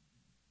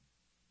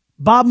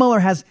 Bob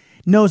Mueller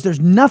knows there's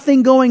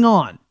nothing going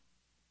on.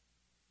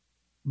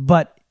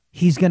 But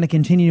he's going to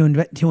continue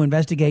to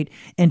investigate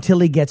until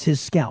he gets his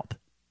scalp.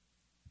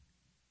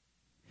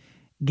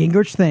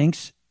 Gingrich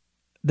thinks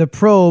the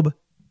probe,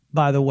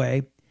 by the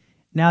way,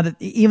 now that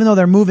even though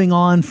they're moving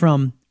on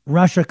from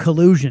Russia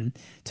collusion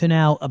to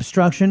now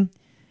obstruction,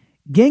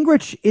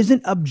 Gingrich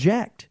isn't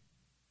object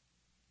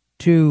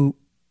to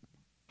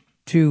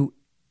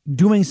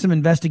doing some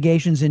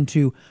investigations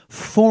into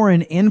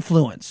foreign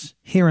influence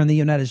here in the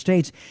United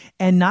States,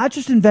 and not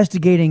just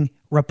investigating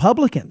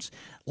Republicans.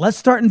 Let's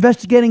start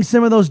investigating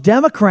some of those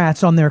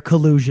Democrats on their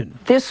collusion.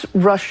 This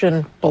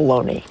Russian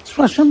baloney. It's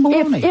Russian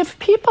baloney. If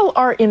people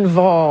are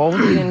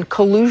involved in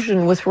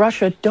collusion with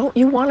Russia, don't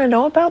you want to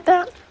know about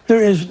that?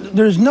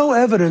 There's no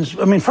evidence.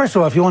 I mean, first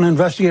of all, if you want to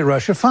investigate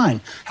Russia,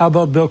 fine. How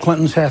about Bill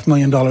Clinton's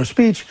 $500,000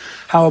 speech?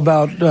 How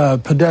about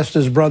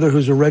Podesta's brother,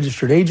 who's a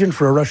registered agent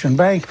for a Russian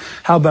bank?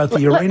 How about the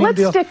uranium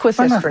deal? Let's stick with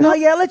this for now. No,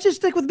 yeah, let's just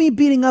stick with me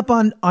beating up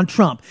on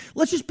Trump.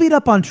 Let's just beat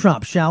up on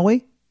Trump, shall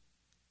we?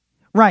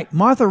 Right.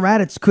 Martha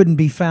Raddatz couldn't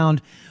be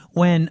found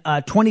when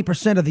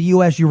 20% of the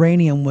U.S.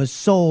 uranium was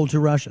sold to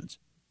Russians.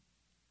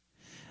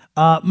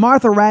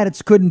 Martha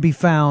Raddatz couldn't be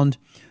found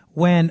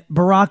when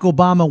Barack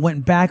Obama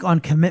went back on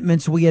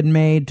commitments we had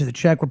made to the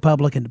Czech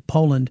Republic and to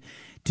Poland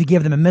to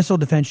give them a missile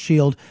defense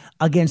shield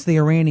against the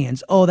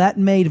Iranians. Oh, that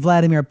made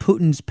Vladimir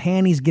Putin's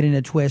panties get in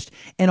a twist,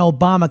 and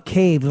Obama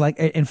caved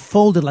and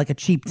folded like a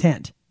cheap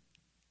tent.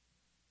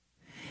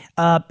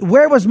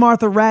 Where was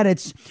Martha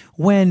Raddatz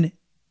when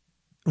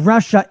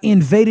Russia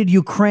invaded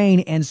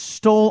Ukraine and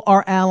stole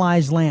our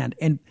allies' land?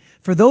 And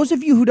for those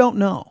of you who don't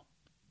know,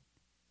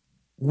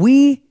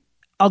 we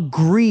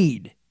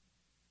agreed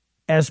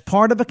as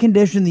part of a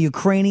condition the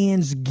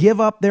Ukrainians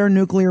give up their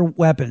nuclear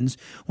weapons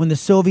when the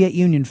Soviet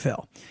Union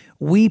fell.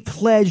 We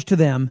pledged to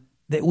them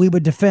that we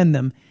would defend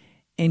them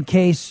in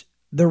case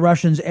the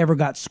Russians ever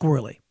got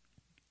squirrely.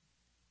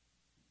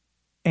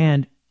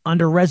 And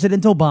under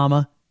President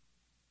Obama,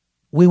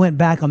 we went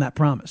back on that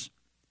promise.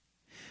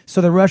 So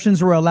the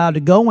Russians were allowed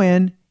to go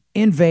in,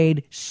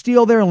 invade,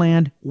 steal their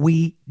land.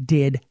 We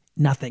did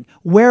nothing.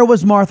 Where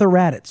was Martha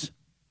Raddatz?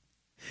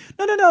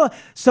 No.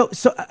 So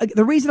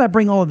the reason I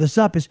bring all of this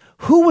up is,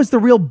 who was the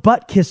real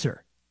butt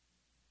kisser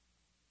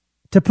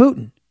to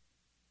Putin?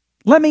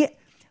 Let me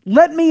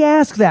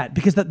ask that,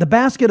 because the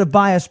basket of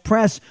biased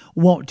press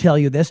won't tell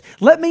you this.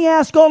 Let me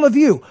ask all of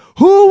you,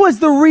 who was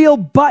the real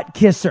butt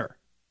kisser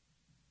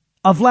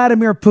of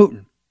Vladimir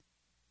Putin?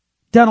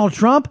 Donald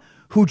Trump,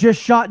 who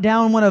just shot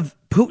down one of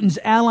Putin's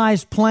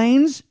allies'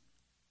 planes?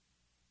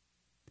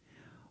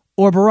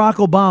 Or Barack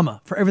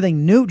Obama, for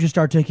everything Newt just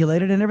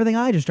articulated and everything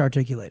I just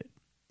articulated?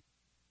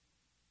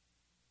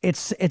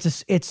 It's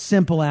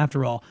simple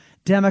after all.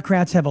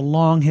 Democrats have a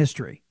long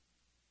history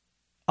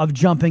of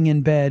jumping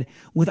in bed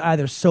with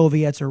either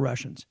Soviets or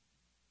Russians.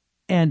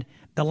 And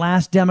the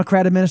last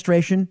Democrat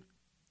administration,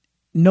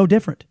 no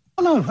different.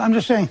 No, I'm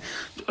just saying,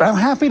 I'm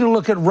happy to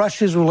look at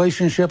Russia's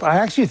relationship. I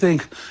actually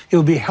think it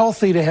would be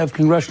healthy to have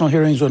congressional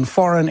hearings on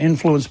foreign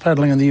influence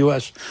peddling in the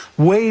U.S.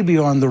 way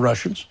beyond the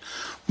Russians.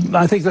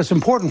 I think that's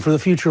important for the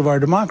future of our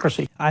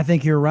democracy. I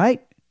think you're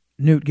right,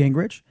 Newt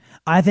Gingrich.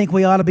 I think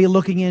we ought to be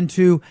looking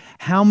into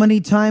how many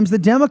times the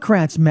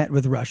Democrats met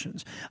with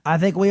Russians. I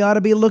think we ought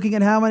to be looking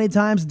at how many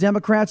times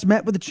Democrats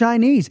met with the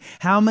Chinese,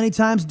 how many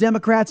times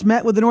Democrats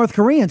met with the North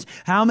Koreans,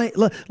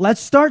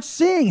 let's start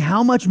seeing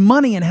how much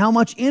money and how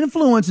much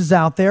influence is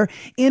out there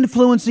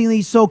influencing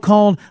these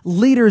so-called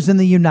leaders in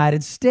the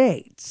United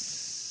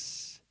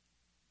States.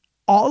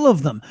 All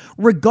of them,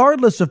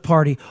 regardless of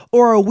party,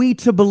 or are we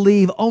to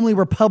believe only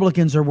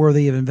Republicans are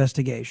worthy of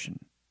investigation?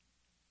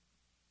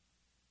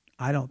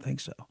 I don't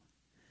think so.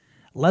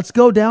 Let's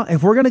go down.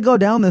 If we're going to go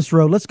down this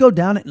road, let's go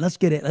down it and let's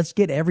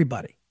get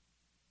everybody.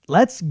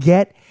 Let's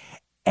get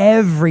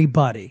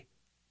everybody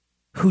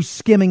who's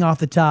skimming off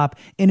the top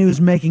and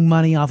who's making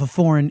money off of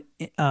foreign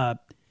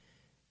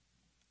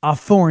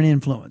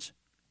influence.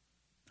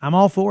 I'm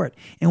all for it.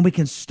 And we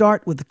can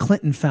start with the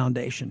Clinton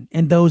Foundation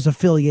and those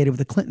affiliated with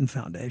the Clinton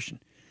Foundation.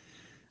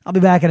 I'll be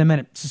back in a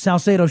minute. It's the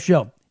Salcedo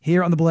Show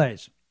here on The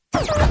Blaze.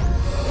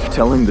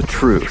 Telling the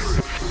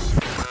truth.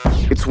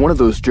 It's one of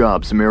those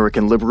jobs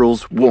American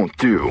liberals won't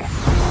do.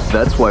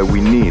 That's why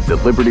we need the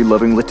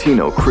liberty-loving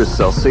Latino Chris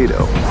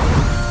Salcedo.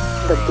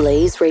 The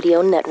Blaze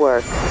Radio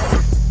Network.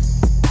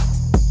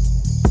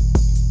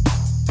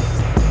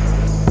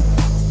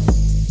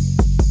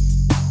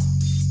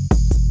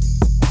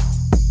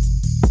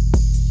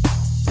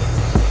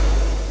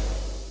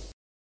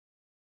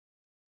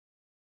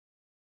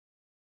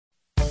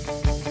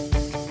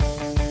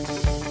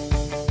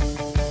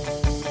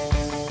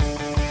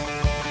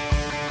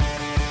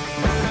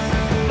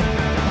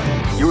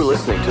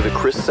 Listening to the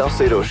Chris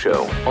Salcedo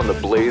Show on the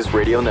Blaze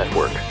Radio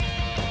Network.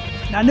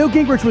 Now, Newt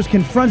Gingrich was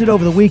confronted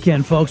over the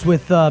weekend, folks,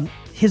 with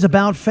his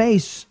about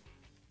face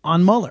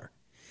on Mueller.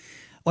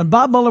 When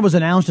Bob Mueller was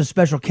announced as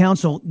special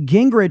counsel,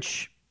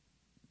 Gingrich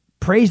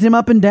praised him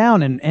up and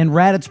down, and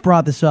Raddatz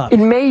brought this up.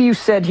 In May, you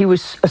said he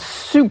was a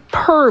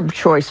superb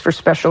choice for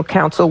special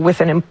counsel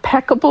with an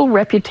impeccable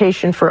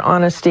reputation for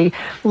honesty.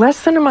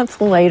 Less than a month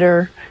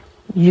later,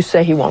 you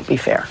say he won't be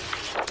fair.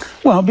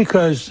 Well,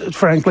 because,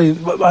 frankly,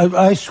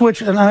 I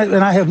switch, and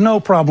I have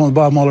no problem with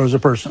Bob Mueller as a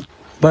person,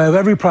 but I have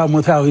every problem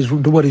with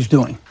what he's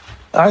doing.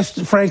 I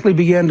frankly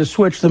began to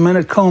switch the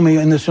minute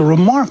Comey, in this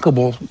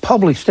remarkable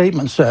public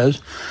statement,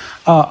 says,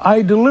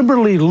 I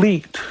deliberately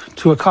leaked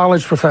to a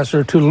college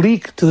professor to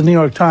leak to the New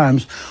York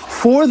Times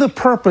for the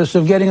purpose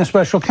of getting a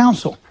special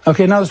counsel.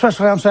 Okay, now the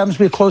special counsel happens to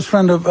be a close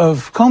friend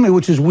of Comey,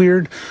 which is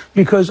weird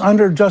because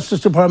under Justice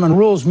Department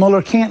rules,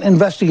 Mueller can't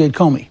investigate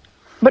Comey.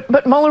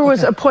 But Mueller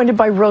was appointed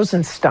by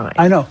Rosenstein.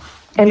 I know.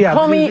 And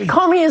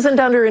Comey isn't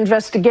under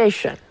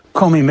investigation.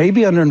 Comey may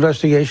be under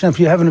investigation. If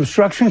you have an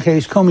obstruction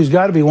case, Comey's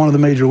got to be one of the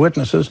major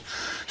witnesses.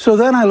 So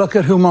then I look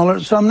at who Mueller,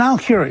 so I'm now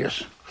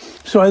curious.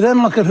 So I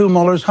then look at who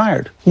Mueller's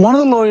hired. One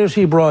of the lawyers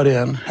he brought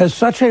in has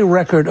such a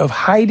record of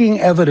hiding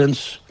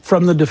evidence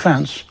from the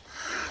defense.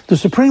 The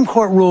Supreme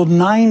Court ruled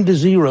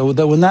 9-0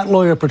 that when that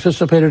lawyer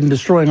participated in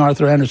destroying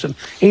Arthur Andersen,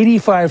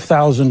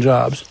 85,000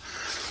 jobs,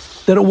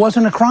 that it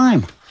wasn't a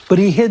crime, but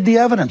he hid the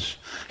evidence.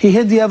 He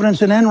hid the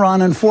evidence in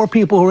Enron, and 4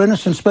 people who were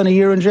innocent spent a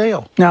year in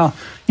jail. Now,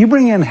 you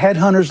bring in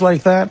headhunters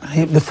like that.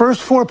 The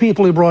first 4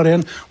 people he brought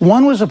in,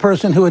 one was a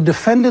person who had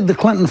defended the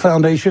Clinton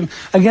Foundation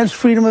against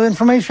Freedom of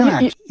Information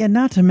Act. Yeah,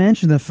 not to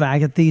mention the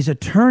fact that these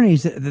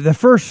attorneys, the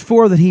first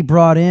 4 that he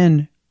brought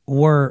in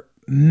were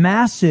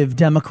massive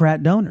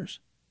Democrat donors.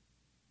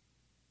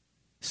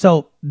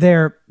 So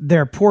their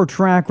poor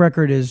track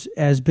record is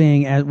as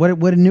being, what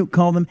did Newt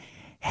call them?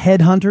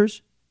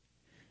 Headhunters.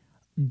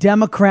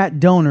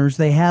 Democrat donors,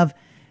 they have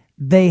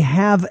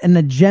an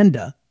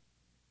agenda.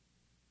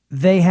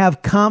 They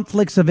have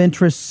conflicts of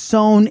interest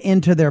sewn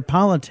into their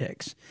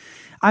politics.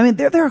 I mean,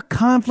 there are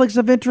conflicts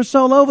of interest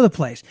all over the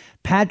place.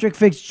 Patrick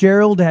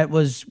Fitzgerald had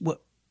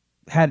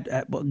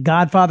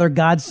godfather,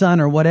 godson,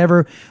 or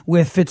whatever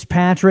with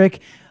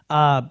Fitzpatrick.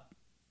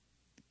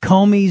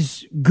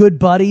 Comey's good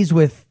buddies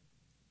with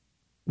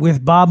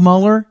Bob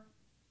Mueller.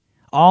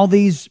 All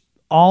these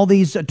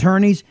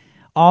attorneys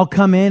all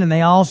come in and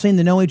they all seem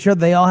to know each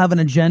other. They all have an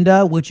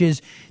agenda, which is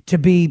to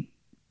be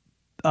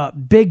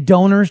big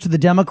donors to the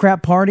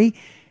Democrat Party.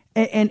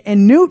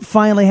 And Newt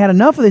finally had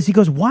enough of this. He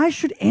goes, why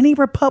should any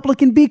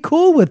Republican be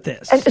cool with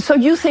this? And so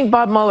you think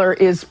Bob Mueller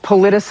is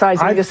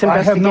politicizing this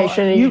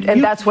investigation,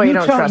 and that's why you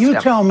don't trust him?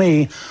 You tell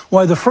me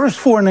why the first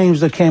 4 names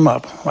that came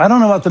up, I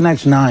don't know about the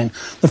next 9,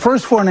 the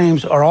first 4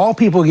 names are all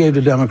people who gave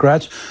to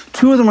Democrats.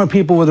 2 of them are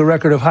people with a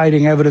record of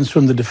hiding evidence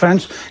from the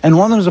defense, and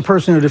one of them is a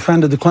person who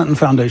defended the Clinton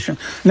Foundation.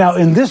 Now,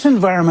 in this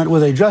environment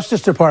with a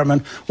Justice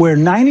Department where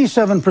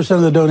 97%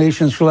 of the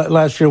donations for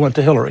last year went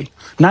to Hillary,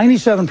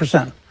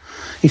 97%.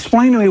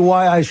 Explain to me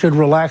why I should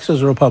relax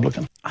as a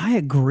Republican. I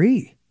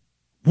agree.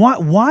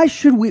 Why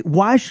should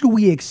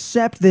we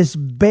accept this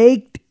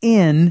baked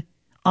in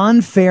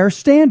unfair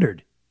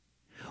standard?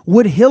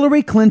 Would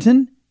Hillary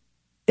Clinton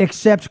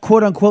accept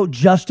quote unquote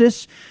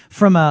justice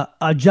from a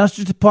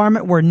Justice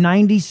Department where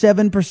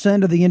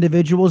 97% of the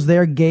individuals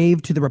there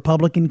gave to the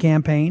Republican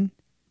campaign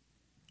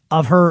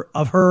of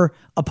her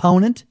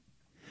opponent?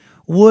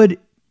 Would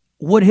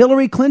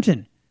Hillary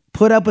Clinton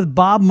put up with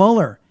Bob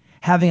Mueller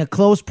having a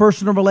close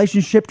personal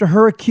relationship to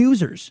her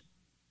accusers?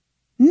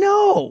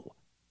 No,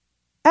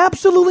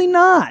 absolutely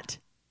not.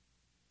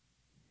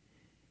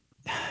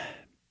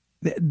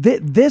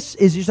 This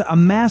is just a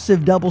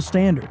massive double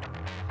standard.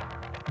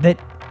 That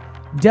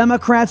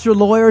Democrats are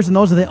lawyers, and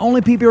those are the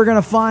only people you're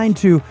going to find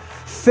to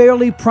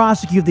fairly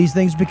prosecute these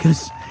things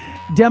because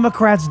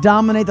Democrats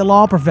dominate the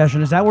law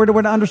profession. Is that where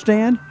we're to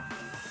understand?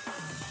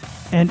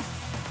 And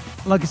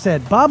like I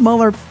said, Bob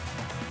Mueller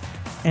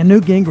and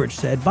Newt Gingrich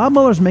said, Bob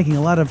Mueller's making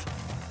a lot of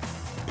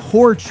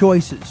poor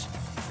choices,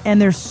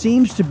 and there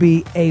seems to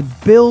be a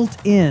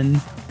built-in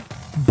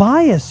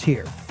bias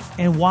here.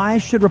 And why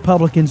should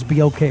Republicans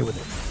be okay with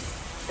it?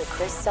 The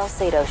Chris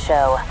Salcedo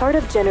Show, part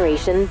of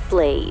Generation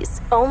Blaze,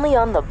 only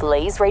on the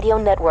Blaze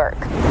Radio Network.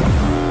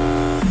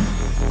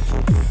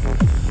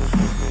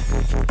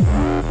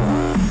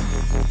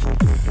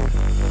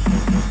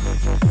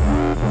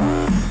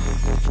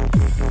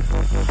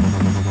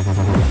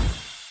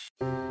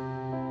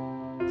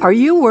 Are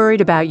you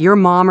worried about your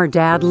mom or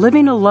dad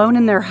living alone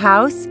in their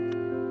house?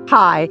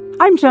 Hi,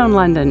 I'm Joan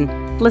London.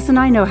 Listen,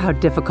 I know how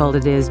difficult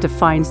it is to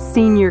find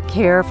senior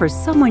care for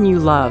someone you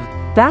love.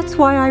 That's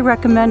why I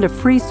recommend a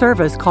free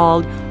service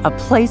called A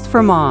Place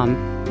for Mom.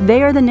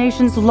 They are the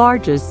nation's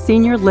largest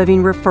senior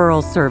living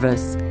referral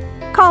service.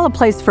 Call A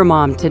Place for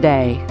Mom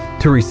today.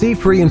 To receive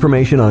free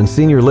information on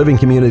senior living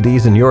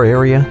communities in your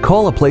area,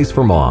 call A Place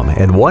for Mom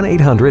at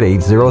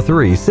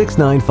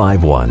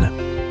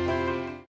 1-800-803-6951.